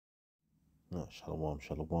Shalom,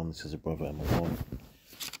 shalom. This is a brother and my mom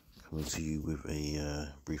coming to you with a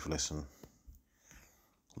brief lesson,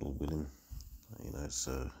 Lord willing. It's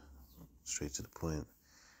straight to the point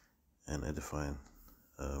and edifying.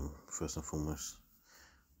 First and foremost,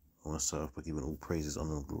 I want to start off by giving all praises,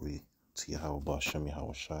 honor, and glory to Yahawah,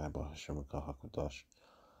 Yahawashi, Bahashem, Hakadash.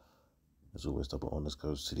 As always, double honors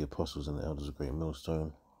goes to the apostles and the elders of Great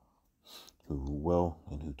Millstone, who rule well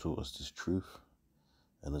and who taught us this truth,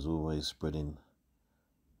 and as always, spreading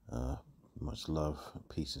much love,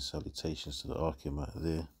 peace, and salutations to the Archim out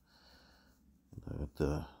there.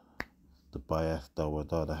 The Bayath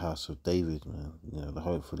Dawadah, the house of David, man. The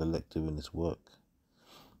hopeful elect doing this work.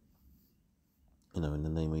 In the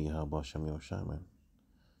name of Yahawah, Yahawashi, man.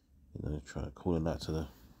 Try calling that to the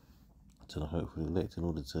hopeful elect in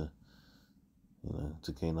order to,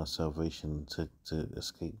 to gain our salvation, to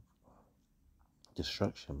escape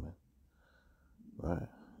destruction, man. Right?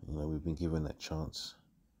 We've been given that chance.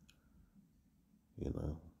 We've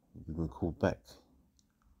been called back.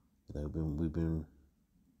 We've been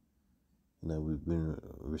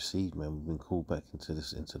received, man. We've been called back into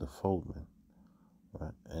the fold, man.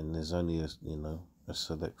 Right? And there's only a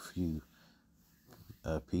select few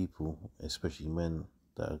people, especially men,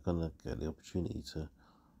 that are gonna get the opportunity to,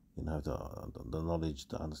 have the knowledge,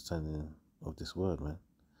 the understanding of this word, man.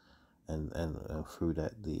 And through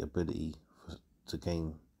that, the ability to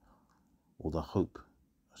gain, or the hope,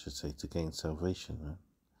 I should say, to gain salvation, man.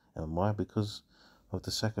 And why? Because of the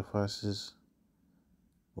sacrifices,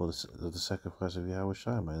 or the sacrifice of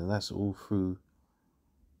Yahawashi, man. And that's all through,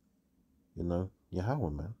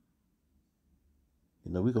 Yahawah, man.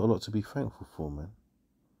 We got a lot to be thankful for, man.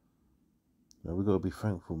 We got to be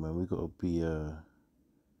thankful, man. We got to be,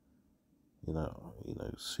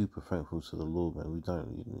 super thankful to the Lord, man. We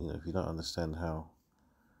don't, if you don't understand how,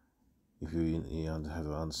 if you have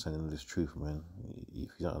an understanding of this truth, man,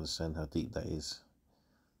 if you don't understand how deep that is,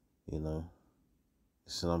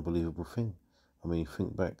 it's an unbelievable thing. I mean,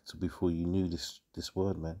 think back to before you knew this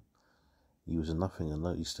word, man. You was a nothing, and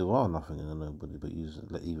you still are nothing and a nobody, but you was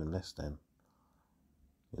even less than.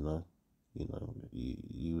 You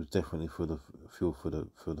was definitely for the fuel for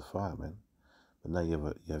the fire, man. But now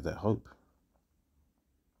you have that hope,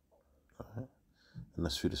 right? And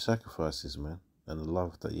that's through the sacrifices, man, and the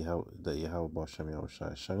love that Yahawashi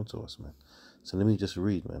has shown to us, man. So let me just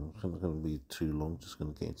read, man. I'm not going to be too long. Just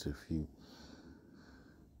going to get into a few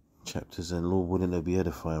chapters, and Lord willing, they'll be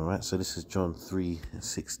edifying, right? So this is John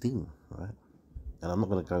 3:16, right? And I'm not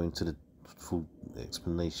going to go into the full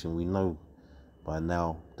explanation. We know by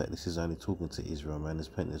now that this is only talking to Israel, man. There's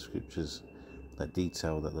plenty of scriptures that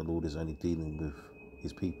detail that the Lord is only dealing with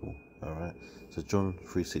his people, all right? So John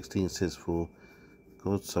 3:16 says, "For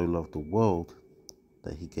God so loved the world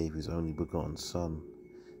that he gave his only begotten Son,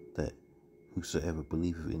 that whosoever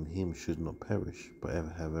believeth in him should not perish, but ever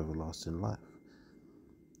have everlasting life."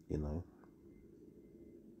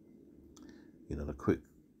 The quick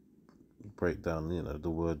breakdown, the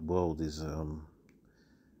word world is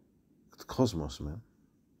the cosmos, man.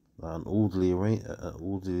 An orderly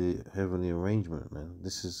heavenly arrangement, man.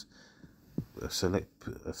 This is a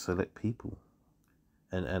select people.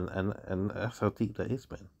 And that's how deep that is,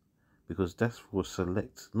 man. Because that's for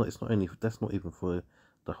select, that's not even for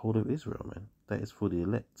the whole of Israel, man. That is for the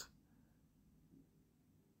elect.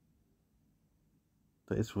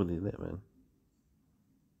 That is for the elect, man.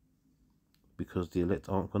 Because the elect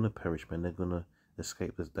aren't gonna perish, man. They're gonna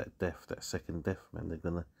escape that death, that second death, man.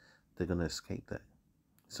 They're gonna escape that.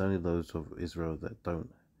 It's only those of Israel that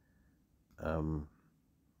don't don't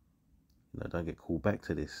get called back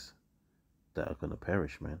to this that are gonna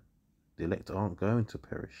perish, man. The elect aren't going to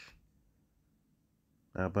perish.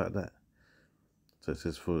 How about that? So it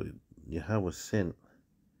says, "For Yahawah sent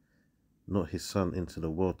not his Son into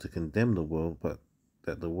the world to condemn the world, but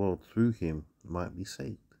that the world through him might be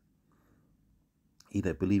saved. He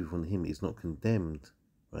that believeth on him is not condemned."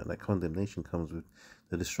 Right? That condemnation comes with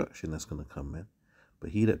the destruction that's going to come, man. But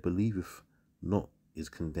he that believeth not is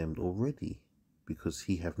condemned already, because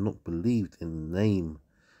he have not believed in the name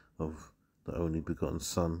of the only begotten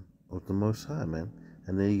Son of the Most High, man.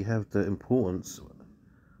 And there you have the importance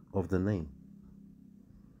of the name.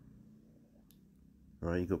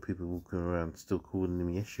 Right, you got people walking around still calling him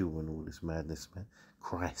Yeshua and all this madness, man.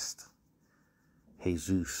 Christ,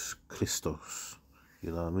 Jesus, Christos.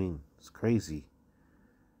 You know what I mean? It's crazy.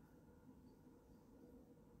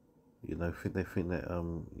 They think that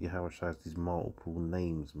Yahawashi has these multiple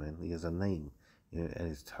names, man. He has a name, and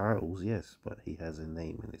his titles, yes, but he has a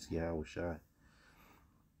name, and it's Yahawashi.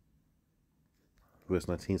 verse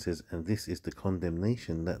 19 says, and this is the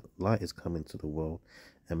condemnation, that light is come into the world,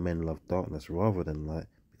 and men love darkness rather than light,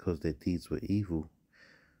 because their deeds were evil.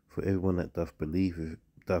 For everyone that doth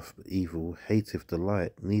evil hateth the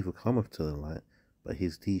light, neither cometh to the light, but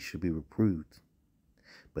his deeds should be reproved.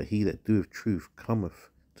 But he that doeth truth cometh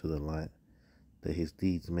to the light, that his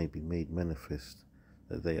deeds may be made manifest,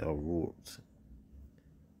 that they are wrought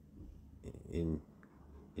in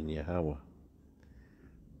Yahawah.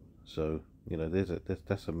 So, you know,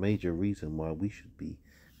 that's a major reason why we should be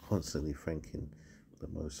constantly thanking the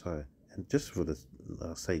Most High. And just for this,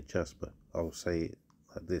 I'll say just, but I'll say it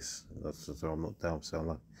like this, so I'm not sound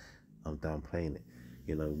like I'm downplaying it.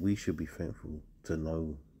 You know, we should be thankful to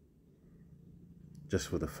know, just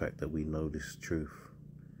for the fact that we know this truth,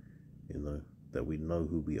 you know, that we know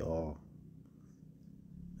who we are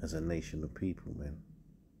as a nation of people, man.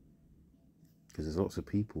 Because there's lots of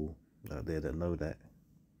people out there that know that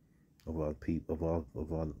of our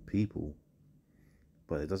people,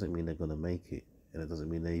 but it doesn't mean they're gonna make it, and it doesn't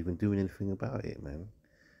mean they're even doing anything about it, man.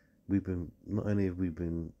 Not only have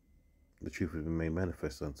the truth has been made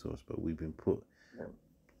manifest unto us, but we've been put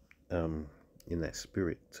in that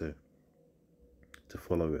spirit to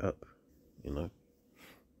follow it up, you know.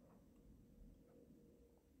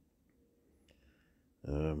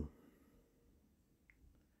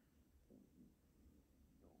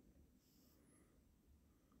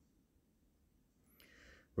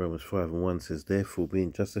 Romans 5:1 says, therefore,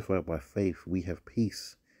 being justified by faith, we have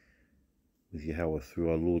peace with Yahawah through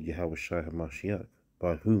our Lord Yahawashi HaMashiach,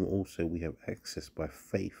 by whom also we have access by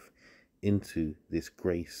faith into this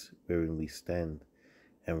grace wherein we stand,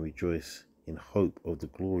 and rejoice in hope of the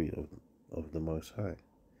glory of the Most High.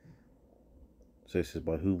 So it says,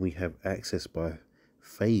 by whom we have access by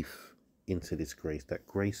faith into this grace. That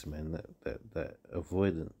grace, man, that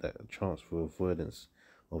avoidance, that chance for avoidance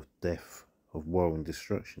of death, of war and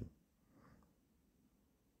destruction.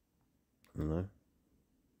 You know?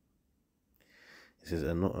 It says,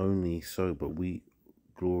 and not only so, but we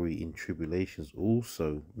glory in tribulations,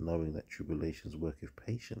 also knowing that tribulations worketh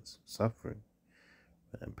patience, suffering,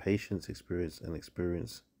 and patience experience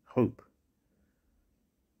hope.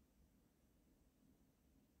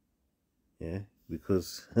 Yeah,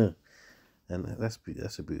 because and that's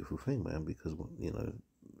a beautiful thing, man. Because, you know,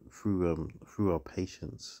 through our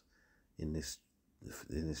patience in this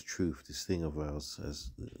truth, this thing of ours,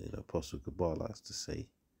 as you know, Apostle Gabar likes to say,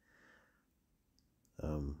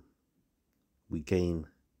 we gain.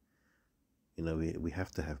 You know, we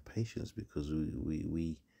have to have patience, because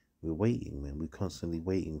we're waiting, man. We're constantly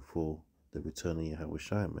waiting for the return of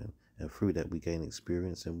Yahawashi, man. And through that, we gain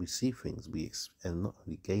experience, and we see things. And not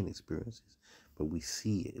only gain experiences, but we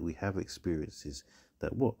see it. We have experiences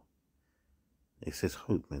that what? It says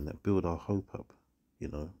hope, man. That build our hope up. You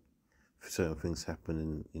know, certain things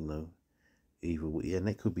happen, you know, and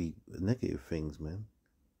it could be negative things, man.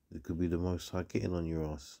 It could be the Most High getting on your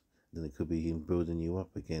ass. Then it could be Him building you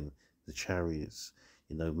up again. The chariots,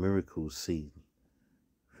 you know, miracles seen,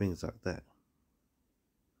 things like that.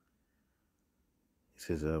 It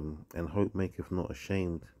says, and hope maketh not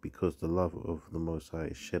ashamed, because the love of the Most High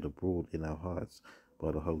is shed abroad in our hearts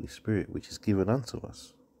by the Holy Spirit, which is given unto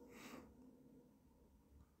us.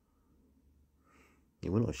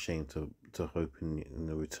 And we're not ashamed to hope in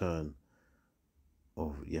the return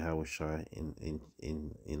of Yahawashi in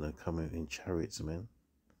you know, coming in chariots, man.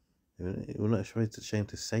 We're not ashamed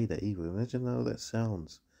to say that either. Imagine how that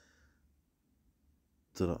sounds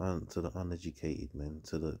to the uneducated, man,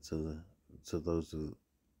 to those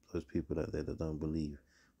people out there that don't believe.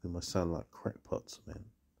 We must sound like crackpots, man.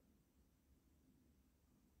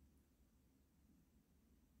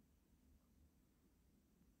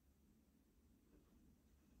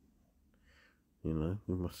 You know,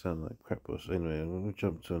 we must sound like crackpots. Anyway, I'm going to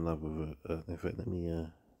jump to another. In fact, let me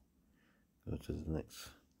go to the next.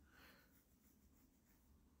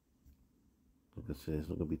 Like I said, it's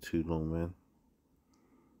not going to be too long, man.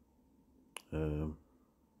 In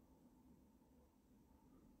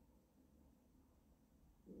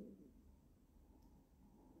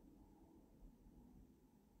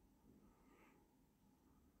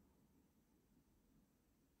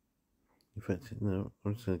fact, no,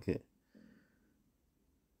 I'm just going to get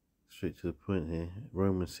straight to the point here.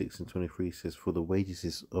 Romans 6:23 says, for the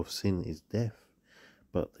wages of sin is death,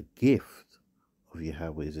 but the gift of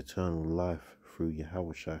Yahawah is eternal life through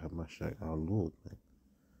Yahawashi HaMashiach our Lord, man.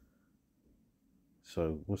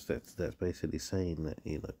 So what's that? That's basically saying that,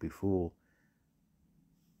 you know, before,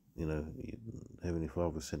 you know, Heavenly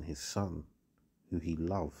Father sent His Son, who He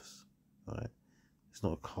loves, right? It's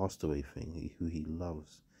not a castaway thing. Who He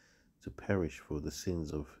loves, to perish for the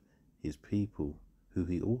sins of His people, who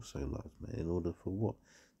he also loves, man, in order for what?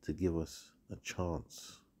 To give us a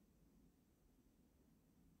chance.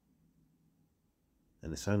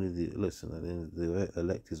 And it's only listen, at the end, the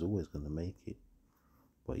elect is always going to make it.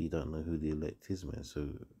 But you don't know who the elect is, man. So,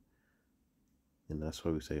 and that's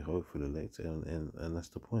why we say hopeful elect. And that's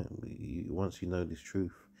the point. Once you know this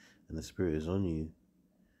truth and the Spirit is on you,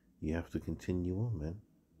 you have to continue on, man.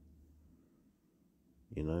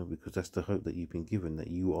 You know, because that's the hope that you've been given, that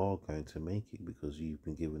you are going to make it because you've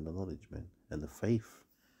been given the knowledge, man, and the faith.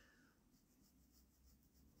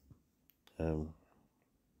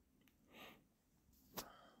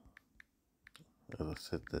 As I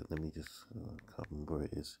said that, let me just, I can't remember where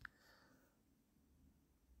it is.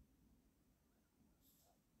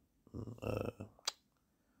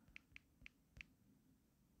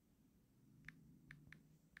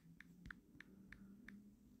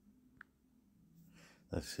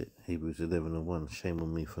 That's it, Hebrews 11:1. Shame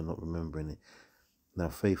on me for not remembering it. Now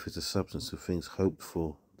faith is the substance of things hoped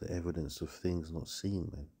for, the evidence of things not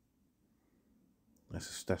seen, man.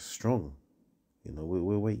 That's strong. You know,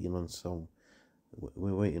 we're waiting on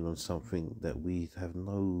something that we have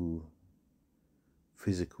no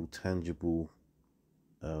physical, tangible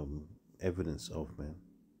evidence of, man.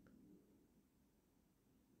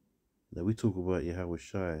 Now we talk about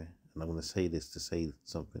Yahawashi, and I'm going to say this to say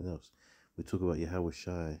something else. We talk about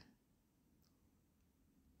Yahawashi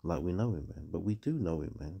like we know him, man. But we do know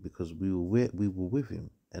him, man, because we were with him.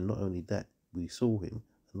 And not only that, we saw him.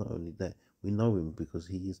 And not only that, we know him because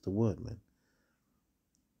he is the Word, man.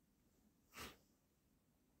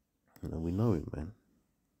 You know, we know him, man.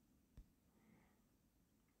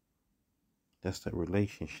 That's that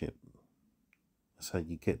relationship. That's how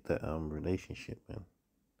you get that relationship, man.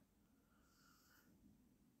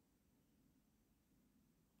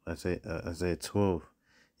 Isaiah 12,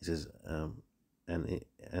 it says, and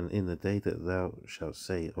in the day that thou shalt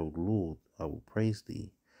say, O Lord, I will praise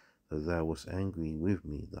thee, though thou wast angry with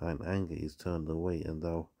me, thine anger is turned away, and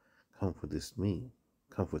thou comfortedst me.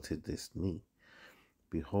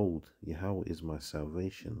 Behold, Yahawah is my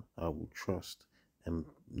salvation. I will trust and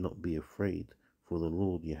not be afraid, for the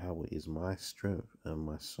Lord Yahawah is my strength and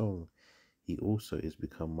my song. He also is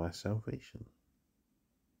become my salvation.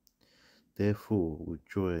 Therefore, with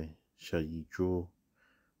joy shall ye draw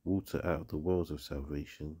water out of the wells of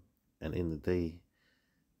salvation, and in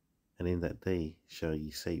that day shall ye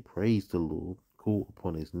say, Praise the Lord, call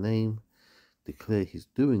upon his name, declare his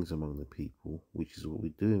doings among the people, which is what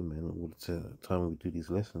we're doing, man, all the time we do these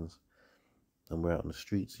lessons, and we're out on the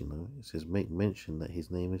streets, you know. It says, make mention that his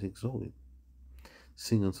name is exalted.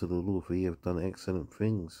 Sing unto the Lord, for he hath done excellent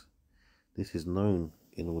things. This is known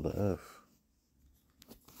in all the earth.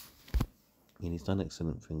 And he's done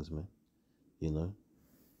excellent things, man, you know.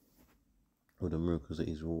 All the miracles that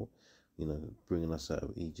he's wrought, you know, bringing us out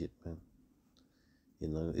of Egypt, man. You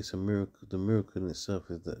know, it's a miracle. The miracle in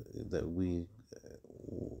itself is that we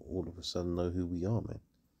all of a sudden know who we are, man.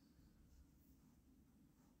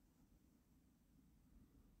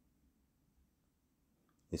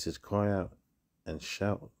 It says, cry out and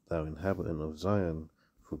shout, thou inhabitant of Zion,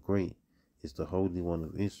 for great is the Holy One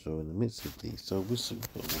of Israel in the midst of thee. So we've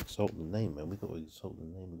got to exalt the name, man. We've got to exalt the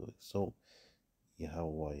name. We've got to exalt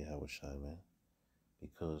Yahawah, Yahawashi, man.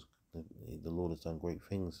 Because the Lord has done great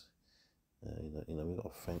things. You know, we've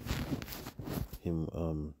got to thank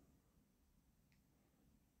him,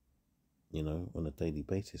 you know, on a daily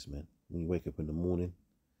basis, man. When you wake up in the morning,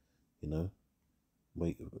 you know,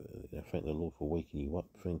 thank the Lord for waking you up.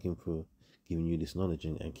 Thank him for giving you this knowledge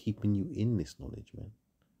and keeping you in this knowledge, man.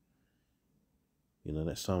 You know,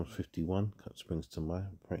 that Psalms 51 springs to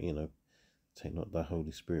mind. You know, take not thy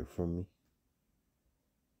Holy Spirit from me.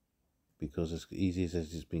 Because as easy as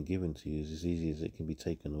it's been given to you, is as easy as it can be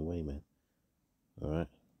taken away, man. Alright?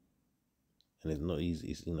 And it's not easy,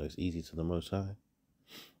 it's, you know, it's easy to the Most High.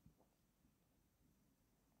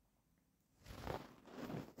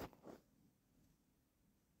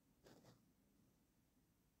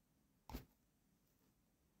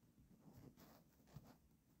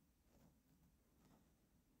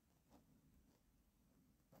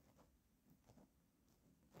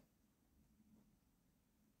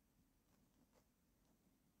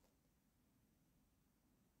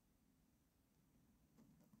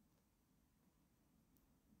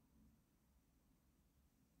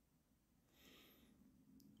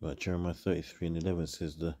 Right, Jeremiah 33:11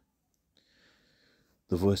 says the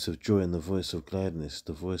voice of joy and the voice of gladness,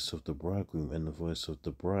 the voice of the bridegroom and the voice of the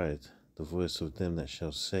bride, the voice of them that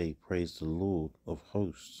shall say, Praise the Lord of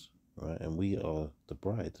hosts. Right, and we are the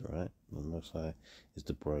bride, right? The Most High is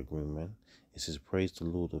the bridegroom, man. It says, Praise the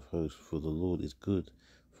Lord of hosts, for the Lord is good,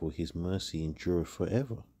 for his mercy endureth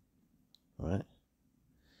forever. Right?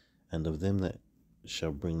 And of them that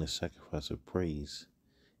shall bring the sacrifice of praise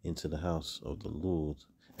into the house of the Lord.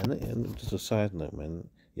 And just a side note, man,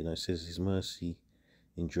 you know, it says his mercy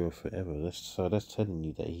endure forever. That's telling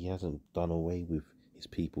you that he hasn't done away with his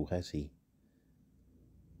people, has he?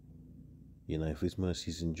 You know, if his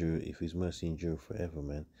mercy endure forever,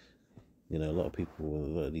 man. You know, a lot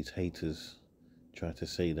of these haters try to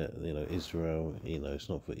say that, you know, Israel, you know, it's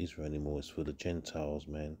not for Israel anymore, it's for the Gentiles,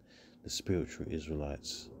 man, the spiritual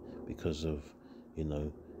Israelites, because of, you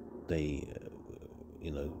know,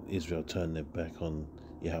 Israel turned their back on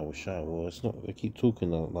Yahawashi. Well, it's not, they keep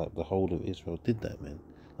talking like the whole of Israel did that, man.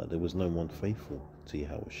 Like there was no one faithful to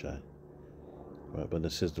Yahawashi. Right, but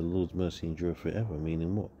it says the Lord's mercy endure forever,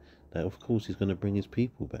 meaning what? That of course he's going to bring his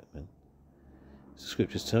people back, man. The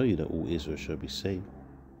scriptures tell you that all Israel shall be saved.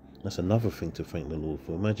 That's another thing to thank the Lord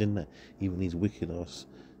for. Imagine that. Even these wicked ass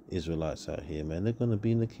Israelites out here, man, they're going to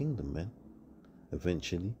be in the kingdom, man.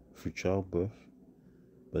 Eventually, through childbirth.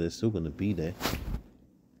 But they're still going to be there.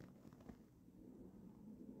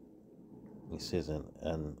 It says,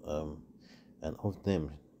 and of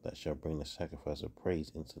them that shall bring the sacrifice of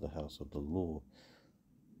praise into the house of the Lord,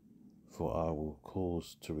 for I will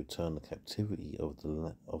cause to return the captivity of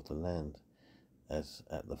the land, as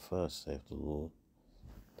at the first, saith the Lord.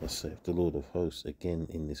 Thus saith the Lord of hosts, again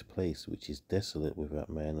in this place which is desolate, without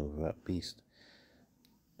man and without beast,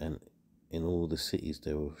 and in all the cities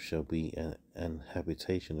thereof shall be an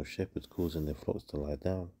habitation of shepherds causing their flocks to lie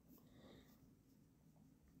down.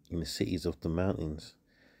 In the cities of the mountains,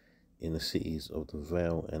 in the cities of the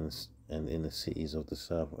vale, and in the cities of the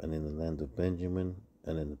south, and in the land of Benjamin,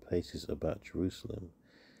 and in the places about Jerusalem,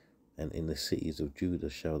 and in the cities of Judah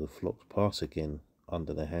shall the flocks pass again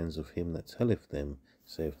under the hands of him that telleth them,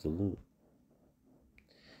 saith the Lord.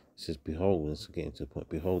 It says, behold, and it's getting to the point,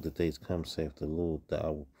 behold, the days come, saith the Lord, that I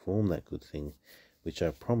will perform that good thing which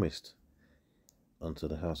I promised unto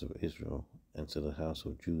the house of Israel and to the house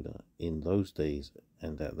of Judah in those days,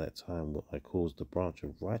 and at that time will I cause the branch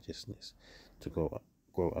of righteousness to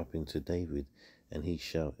grow up into David, and he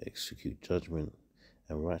shall execute judgment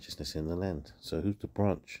and righteousness in the land. So who's the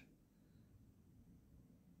branch?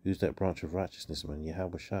 Who's that branch of righteousness, man?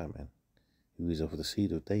 Yahawashi, man, who is of the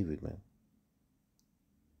seed of David, man.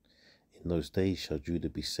 In those days shall Judah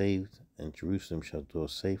be saved, and Jerusalem shall dwell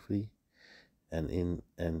safely, and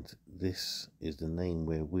this is the name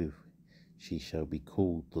wherewith she shall be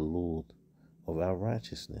called the Lord of our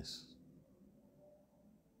righteousness.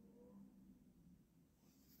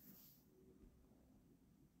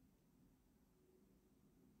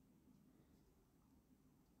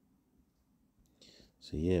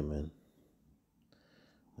 So yeah, man.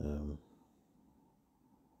 I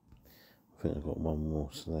think I've got one more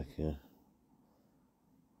slack here.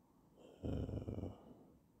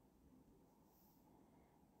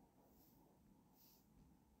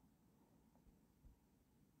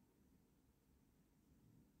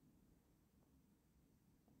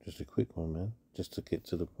 Just a quick one, man. Just to get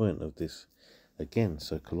to the point of this again.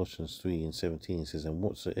 So Colossians 3:17 says, and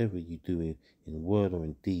whatsoever you do in word or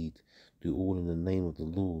in deed, do all in the name of the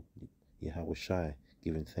Lord, Yahawashi,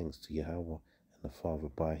 giving thanks to Yahawah and the Father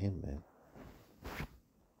by him, man.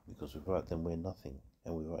 Because without them we're nothing.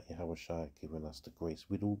 And without Yahawashi giving us the grace,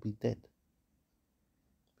 we'd all be dead.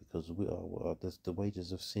 Because the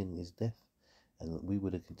wages of sin is death. And we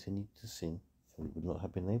would have continued to sin, and we would not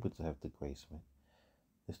have been able to have the grace, man.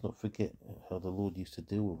 Let's not forget how the Lord used to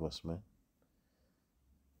deal with us, man.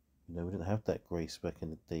 You know, we didn't have that grace back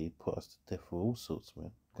in the day. He put us to death for all sorts,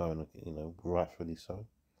 man. Going, you know, rightfully so.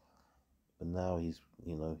 But now he's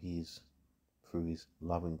through his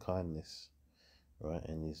loving kindness, right,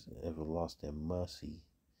 and his everlasting mercy,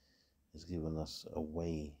 has given us a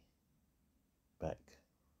way back.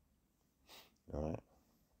 All right.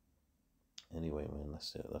 Anyway, man,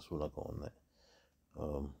 that's it. That's all I got on that.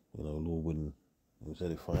 You know, Lord willing, it was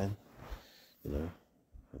edifying. You know,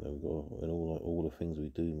 and all the things we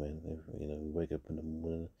do, man. You know, we wake up in the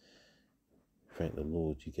morning, thank the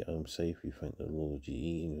Lord you get home safe. You thank the Lord you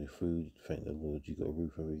eating your food. You thank the Lord you got a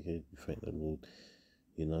roof over your head. You thank the Lord,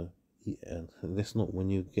 you know. And that's not when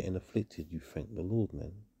you're getting afflicted. You thank the Lord,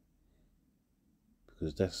 man,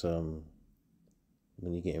 because that's when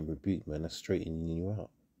you're getting rebuked, man. That's straightening you out.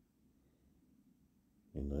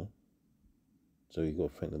 You know. So you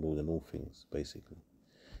got to thank the Lord in all things, basically.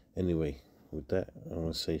 Anyway, with that, I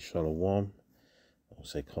want to say Shalom. I want to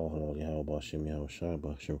say Kal Halal Yahawah Shem Yahawashi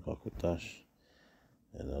B'Shem Kakotash.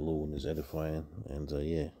 And our Lord is edifying. And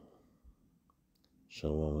yeah,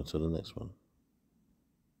 Shalom until the next one.